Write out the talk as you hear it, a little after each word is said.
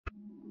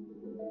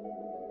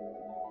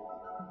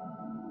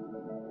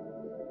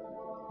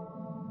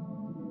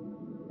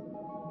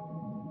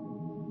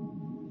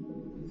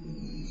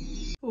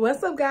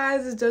What's up,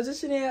 guys? It's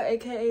JoJo Chanel,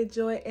 aka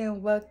Joy,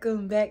 and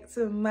welcome back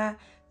to my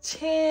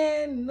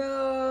channel.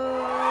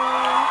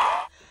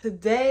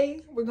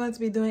 Today we're going to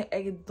be doing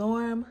a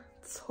dorm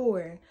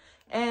tour,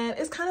 and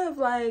it's kind of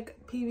like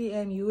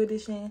pvamu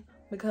edition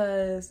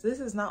because this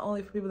is not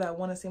only for people that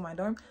want to see my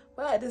dorm,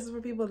 but this is for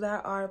people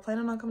that are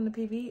planning on coming to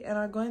PV and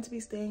are going to be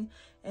staying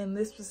in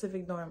this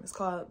specific dorm. It's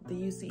called the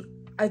UC.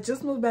 I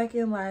just moved back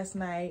in last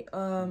night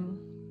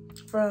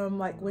from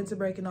like winter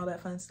break and all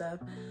that fun stuff,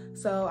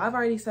 so I've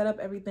already set up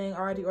everything,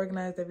 already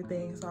organized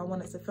everything, so I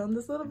wanted to film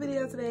this little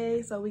video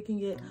today so we can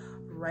get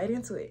right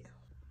into it.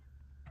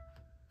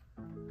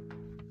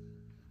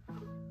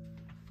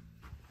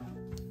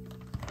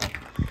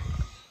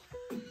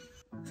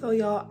 So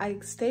y'all, I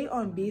stay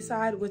on B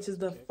side, which is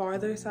the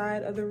farther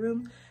side of the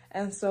room,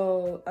 and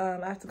so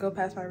I have to go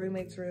past my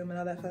roommate's room and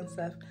all that fun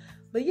stuff.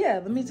 But yeah,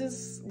 let me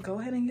just go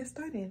ahead and get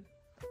started.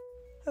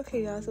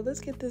 Okay, y'all, so let's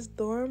get this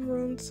dorm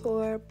room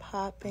tour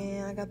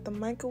popping. I got the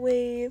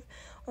microwave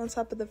on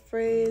top of the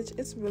fridge.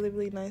 It's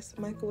really nice. The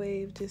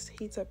microwave just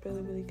heats up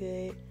really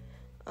good.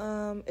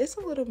 It's a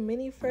little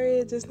mini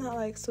fridge. It's not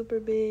like super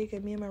big,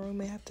 and me and my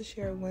roommate have to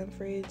share one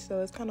fridge, so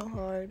it's kind of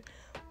hard,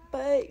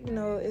 but you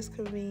know, it's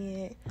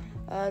convenient.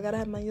 I gotta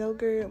have my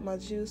yogurt, my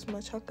juice,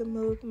 my chocolate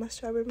milk, my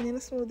strawberry banana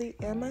smoothie,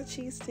 and my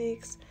cheese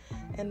sticks.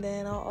 And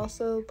then I'll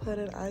also put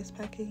an ice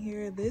pack in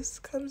here. This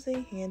comes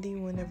in handy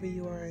whenever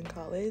you are in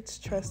college.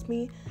 Trust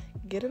me,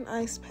 get an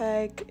ice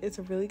pack. It's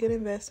a really good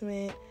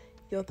investment.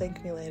 You'll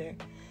thank me later.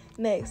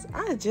 Next,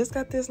 I just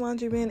got this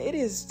laundry bin. It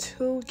is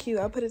too cute.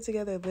 I put it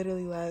together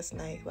literally last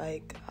night.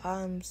 Like,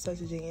 I'm such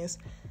a genius.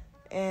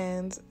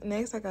 And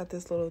next, I got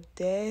this little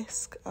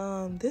desk.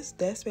 This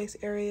desk space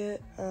area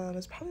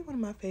is probably one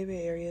of my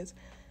favorite areas.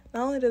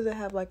 Not only does it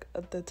have like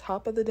at the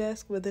top of the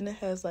desk, but then it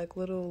has like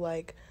little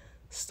like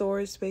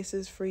storage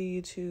spaces for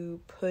you to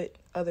put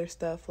other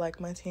stuff like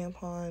my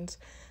tampons,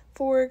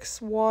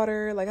 forks,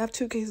 water. Like, I have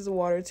 2 cases of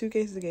water, 2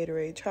 cases of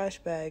Gatorade, trash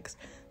bags,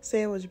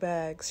 sandwich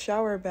bags,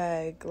 shower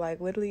bag. Like,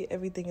 literally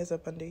everything is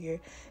up under here.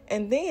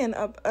 And then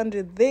up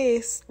under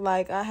this,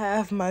 like, I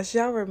have my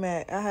shower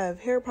mat, I have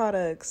hair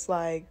products.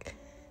 Like,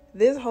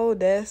 this whole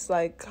desk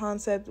like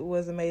concept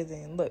was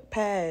amazing. Look,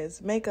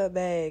 pads, makeup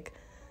bag,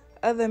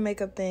 other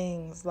makeup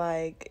things.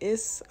 Like,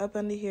 it's up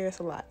under here. It's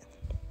a lot.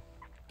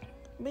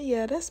 But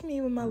yeah, that's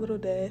me with my little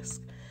desk.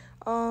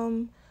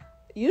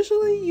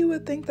 Usually you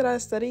would think that I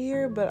study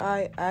here, but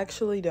I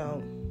actually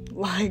don't.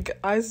 Like,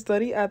 I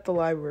study at the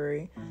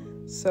library,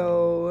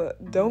 so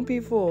don't be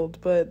fooled.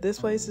 But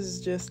this place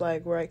is just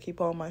like where I keep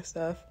all my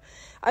stuff.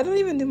 I don't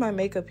even do my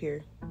makeup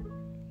here.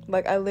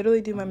 Like, I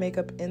literally do my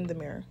makeup in the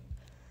mirror,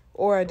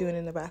 or I do it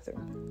in the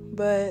bathroom.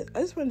 But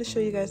I just wanted to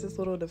show you guys this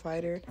little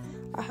divider.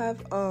 I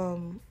have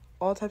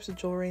all types of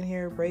jewelry in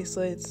here,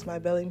 bracelets, my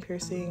belly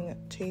piercing,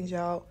 change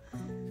out,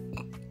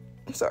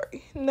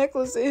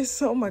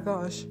 necklaces, oh my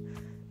gosh,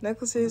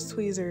 necklaces,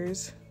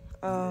 tweezers,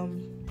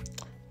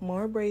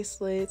 more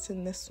bracelets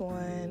in this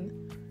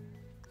one.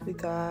 We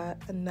got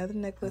another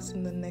necklace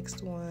in the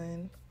next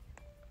one.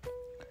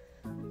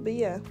 But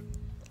yeah,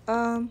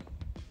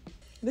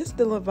 this is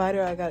the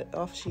divider I got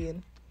off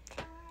Shein.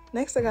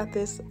 Next, I got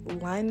this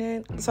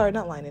linen. Sorry,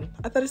 not linen.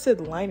 I thought it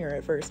said liner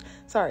at first.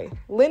 Sorry.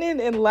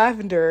 Linen and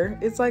lavender.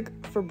 It's like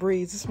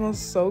Febreze. It smells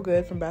so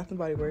good from Bath &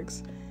 Body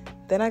Works.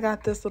 Then I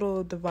got this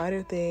little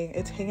divider thing.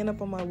 It's hanging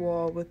up on my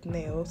wall with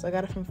nails. I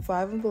got it from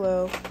Five and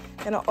Below.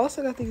 And I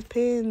also got these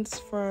pins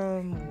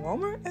from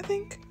Walmart, I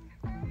think.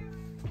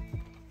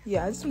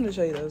 Yeah, I just wanted to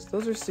show you those.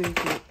 Those are super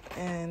cute.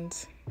 And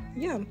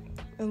yeah,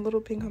 and little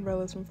pink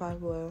umbrellas from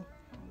Five Below.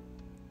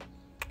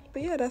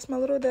 But yeah, that's my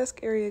little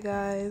desk area,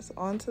 guys.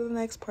 On to the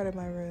next part of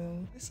my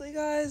room. Honestly,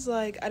 guys,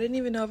 like, I didn't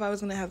even know if I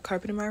was gonna have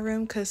carpet in my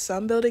room, because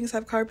some buildings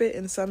have carpet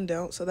and some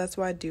don't, so that's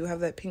why I do have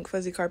that pink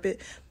fuzzy carpet.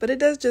 But it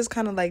does just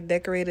kind of like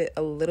decorate it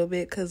a little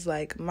bit, because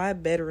like my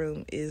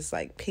bedroom is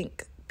like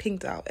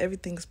pinked out.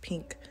 Everything's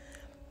pink.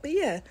 But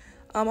yeah,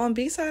 on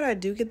B side I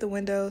do get the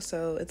window,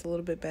 so it's a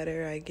little bit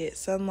better. I get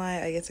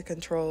sunlight. I get to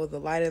control the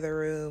light of the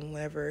room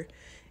whenever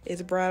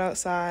it's bright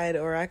outside,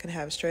 or I can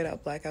have straight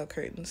up blackout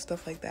curtains,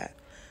 stuff like that.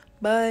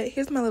 But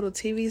here's my little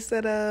TV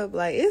setup.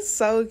 Like, it's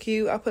so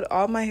cute. I put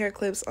all my hair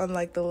clips on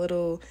like the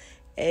little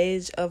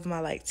edge of my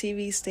like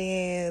TV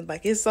stand.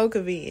 Like, it's so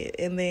convenient.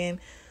 And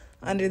then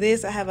under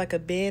this, I have like a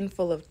bin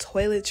full of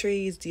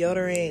toiletries,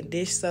 deodorant,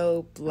 dish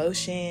soap,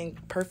 lotion,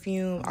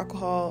 perfume,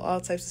 alcohol, all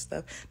types of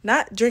stuff.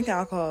 Not drinking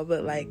alcohol,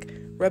 but like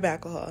rub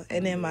alcohol.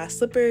 And then my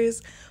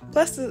slippers.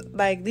 Plus,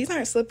 like, these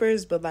aren't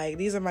slippers, but like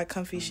these are my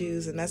comfy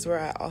shoes, and that's where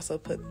I also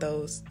put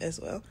those as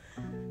well.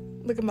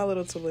 Look at my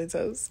little twiddly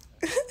toes.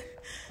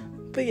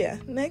 But yeah,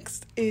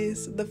 next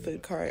is the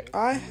food cart.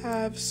 I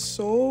have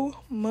so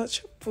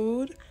much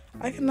food.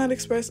 I cannot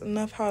express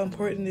enough how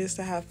important it is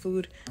to have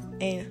food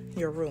in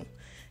your room.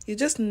 You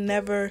just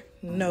never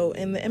know.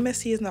 And the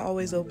MSC is not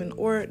always open,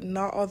 or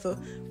not all the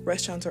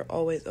restaurants are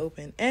always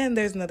open. And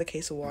there's another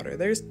case of water.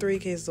 There's 3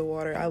 cases of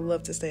water. I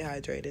love to stay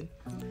hydrated.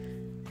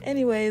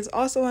 Anyways,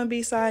 also on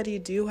B side, you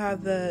do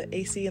have the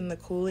AC and the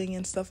cooling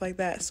and stuff like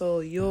that,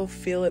 so you'll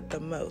feel it the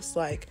most.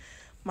 Like,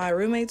 my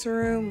roommate's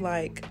room,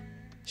 like,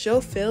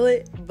 she'll feel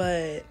it,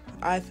 but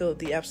I feel it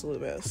the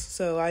absolute most.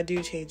 So I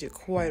do change it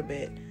quite a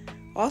bit.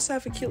 Also, I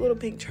have a cute little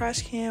pink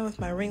trash can with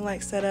my ring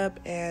light setup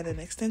and an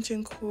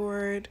extension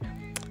cord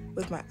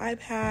with my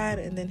iPad.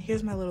 And then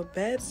here's my little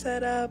bed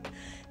setup.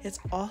 It's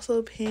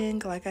also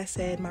pink. Like I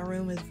said, my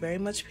room is very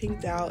much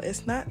pinked out.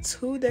 It's not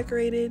too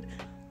decorated,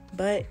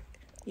 but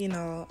you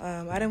know,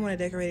 I didn't want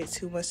to decorate it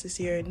too much this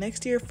year.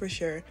 Next year for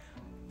sure,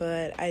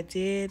 but I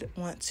did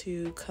want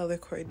to color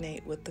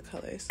coordinate with the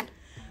colors.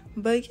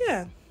 But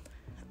yeah,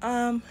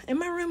 in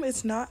my room,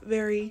 it's not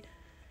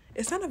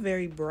a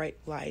very bright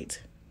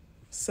light.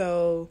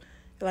 So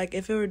like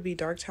if it would be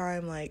dark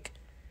time, like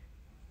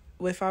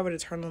if I were to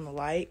turn on the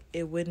light,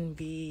 it wouldn't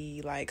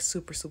be like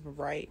super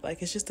bright.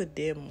 Like it's just a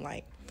dim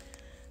light.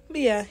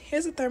 But yeah,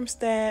 here's a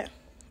thermostat.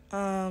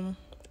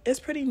 It's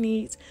pretty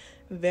neat,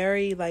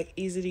 very like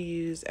easy to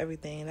use,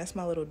 everything. That's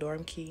my little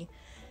dorm key.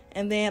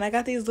 And then I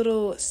got these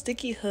little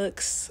sticky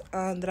hooks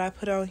that I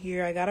put on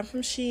here. I got them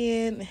from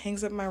Shein. It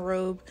hangs up my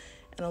robe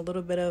and a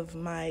little bit of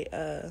my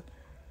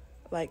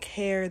like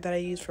hair that I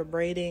use for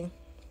braiding.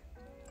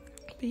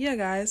 But yeah,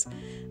 guys,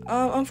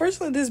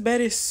 unfortunately this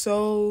bed is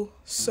so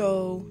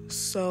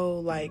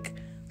like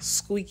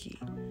squeaky.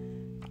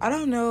 I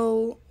don't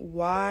know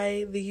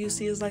why the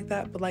UC is like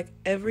that, but like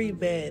every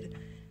bed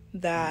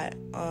that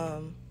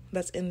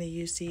that's in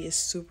the UC is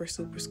super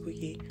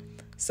squeaky.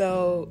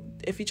 So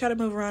if you try to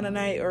move around at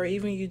night, or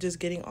even you just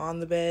getting on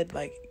the bed,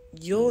 like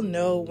you'll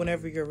know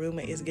whenever your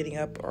roommate is getting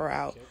up or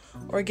out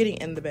or getting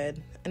in the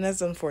bed, and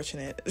that's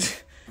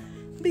unfortunate.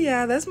 But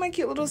yeah, that's my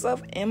cute little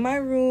stuff in my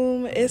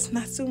room. It's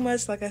not too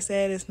much, like I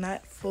said, it's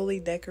not fully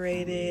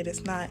decorated,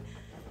 it's not,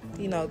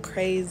 you know,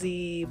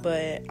 crazy,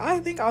 but I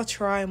think I'll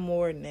try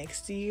more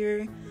next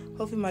year.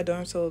 Hopefully my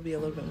dorm tour will be a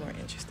little bit more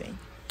interesting.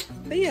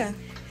 But yeah,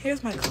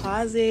 here's my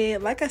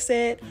closet. Like I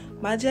said,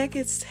 my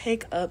jackets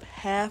take up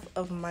half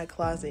of my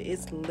closet.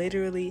 It's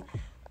literally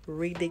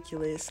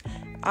ridiculous.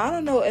 I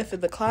don't know if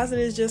the closet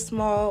is just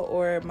small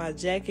or my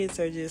jackets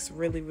are just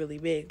really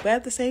big, but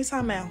at the same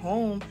time at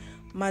home,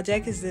 my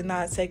jackets did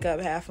not take up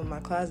half of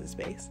my closet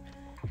space.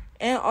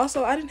 And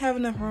also, I didn't have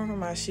enough room for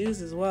my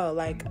shoes as well.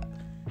 Like,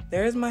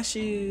 there's my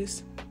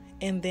shoes.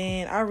 And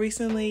then I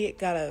recently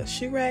got a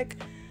shoe rack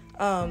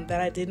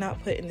that I did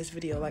not put in this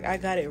video. Like, I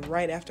got it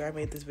right after I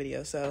made this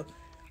video. So,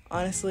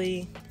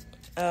 honestly,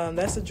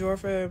 that's a drawer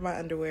for my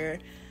underwear.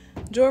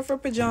 Drawer for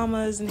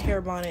pajamas and hair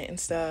bonnet and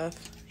stuff.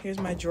 Here's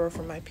my drawer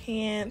for my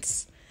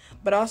pants.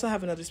 But I also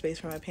have another space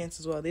for my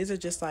pants as well. These are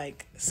just,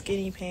 like,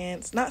 skinny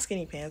pants. Not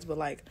skinny pants, but,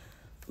 like,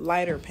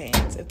 lighter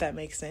pants, if that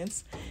makes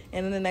sense.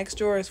 And then the next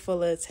drawer is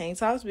full of tank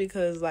tops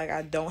because like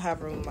I don't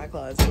have room in my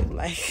closet.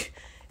 Like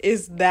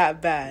it's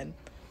that bad.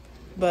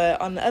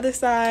 But on the other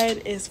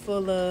side is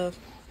full of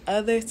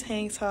other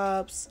tank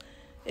tops.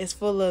 It's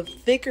full of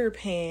thicker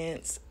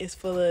pants. It's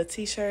full of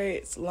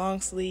t-shirts,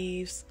 long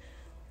sleeves,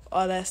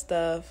 all that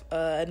stuff.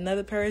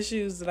 Another pair of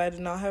shoes that I did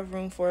not have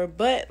room for,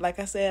 but like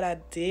I said, I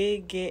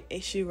did get a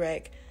shoe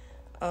rack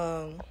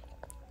that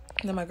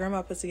my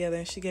grandma put together,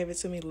 and she gave it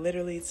to me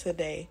literally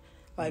today,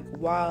 like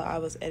while I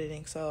was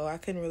editing, so I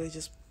couldn't really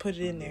just put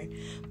it in there.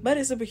 But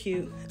it's super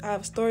cute. I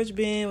have a storage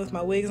bin with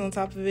my wigs on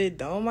top of it.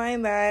 Don't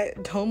mind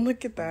that. Don't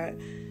look at that.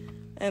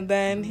 And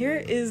then here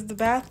is the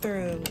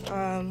bathroom.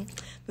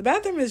 The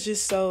bathroom is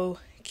just so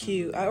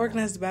cute. I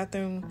organized the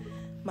bathroom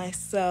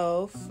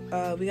myself.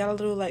 We got a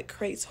little like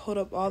crate to hold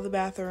up all the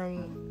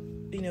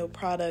bathroom, you know,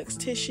 products: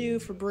 tissue,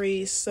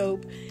 Febreze,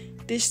 soap,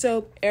 dish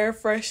soap, air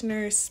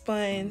freshener,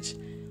 sponge,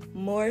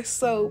 more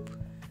soap,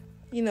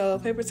 you know,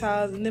 paper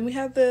towels. And then we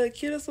have the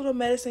cutest little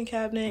medicine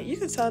cabinet. You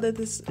can tell that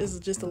this is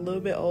just a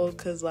little bit old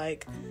because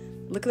like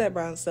look at that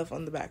brown stuff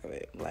on the back of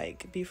it.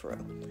 Like, be for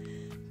real.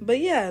 But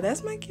yeah,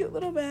 that's my cute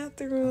little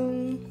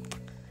bathroom.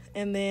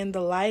 And then the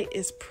light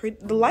is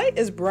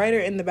brighter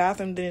in the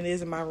bathroom than it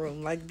is in my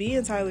room. Like, be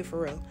entirely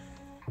for real.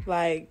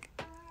 Like,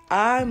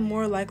 I'm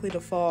more likely to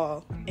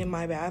fall in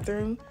my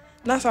bathroom.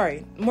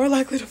 More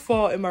likely to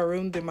fall in my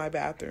room than my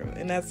bathroom.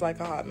 And that's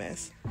like a hot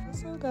mess.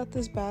 So I got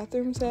this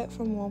bathroom set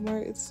from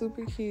Walmart. It's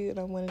super cute and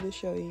I wanted to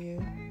show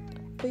you.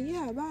 But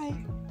yeah, bye.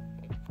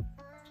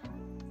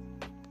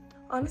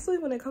 Honestly,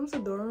 when it comes to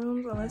dorm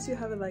rooms, unless you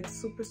have it like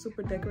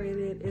super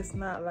decorated, it's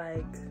not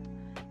like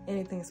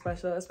anything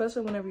special.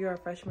 Especially whenever you're a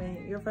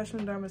freshman. Your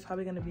freshman dorm is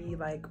probably gonna be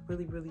like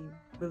really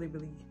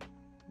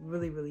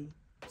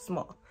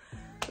small.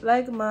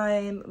 Like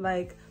mine,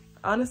 like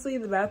honestly,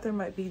 the bathroom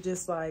might be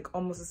just like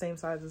almost the same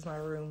size as my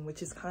room,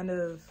 which is kind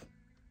of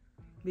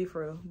be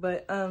for real.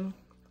 But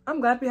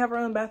I'm glad we have our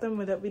own bathroom,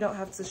 that we don't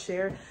have to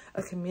share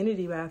a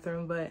community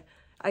bathroom. But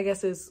I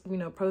guess it's, you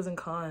know, pros and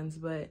cons.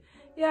 But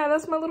yeah,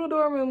 that's my little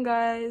dorm room,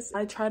 guys.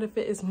 I try to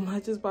fit as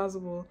much as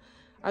possible.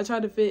 I try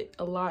to fit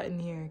a lot in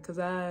here because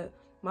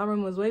my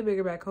room was way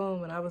bigger back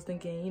home, and I was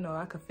thinking, you know,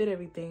 I could fit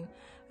everything.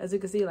 As you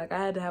can see, like I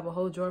had to have a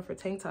whole drawer for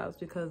tank tops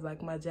because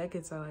like my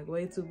jackets are like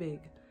way too big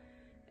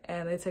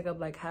and they take up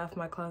like half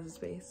my closet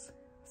space.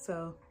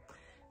 So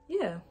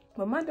yeah,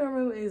 But my dorm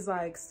room is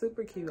like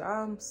super cute.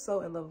 I'm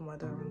so in love with my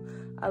dorm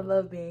room. I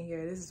love being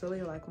here. This is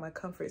really like my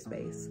comfort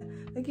space.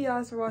 Thank you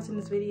guys for watching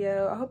this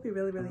video. I hope you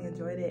really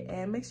enjoyed it,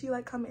 and make sure you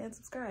like, comment, and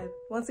subscribe.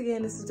 Once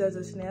again, this is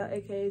JoJo Chanel,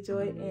 aka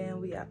Joy,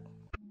 and we out.